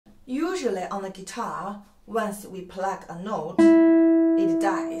Usually on the guitar, once we pluck a note, it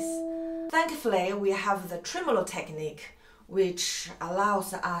dies. Thankfully, we have the tremolo technique, which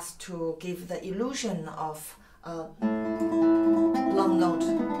allows us to give the illusion of a long note.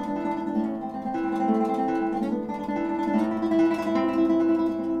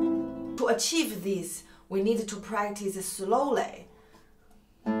 To achieve this, we need to practice slowly.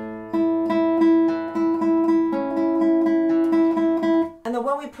 And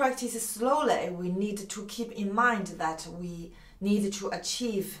when we practice slowly, we need to keep in mind that we need to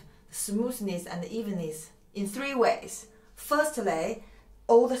achieve smoothness and evenness in 3 ways. Firstly,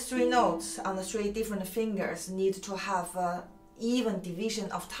 all the 3 notes on the 3 different fingers need to have an even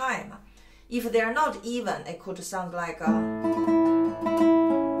division of time. If they are not even, it could sound like a...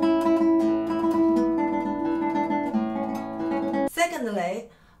 Secondly,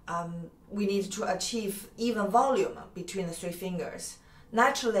 we need to achieve even volume between the 3 fingers.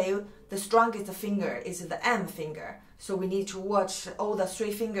 Naturally, the strongest finger is the M finger, so we need to watch all the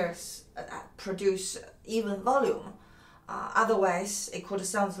 3 fingers produce even volume. Otherwise, it could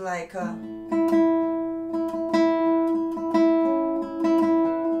sound like not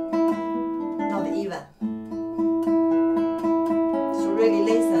even. So really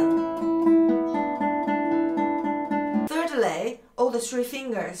listen. Thirdly, all the 3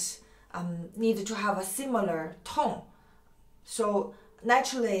 fingers need to have a similar tone. So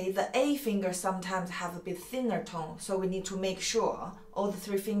naturally, the A finger sometimes have a bit thinner tone, so we need to make sure all the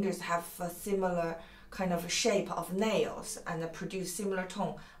 3 fingers have a similar kind of shape of nails and produce similar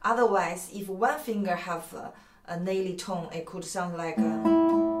tone. Otherwise, if one finger have a naily tone, it could sound like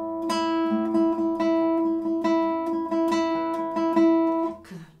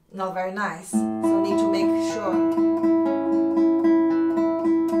not very nice. So need to make sure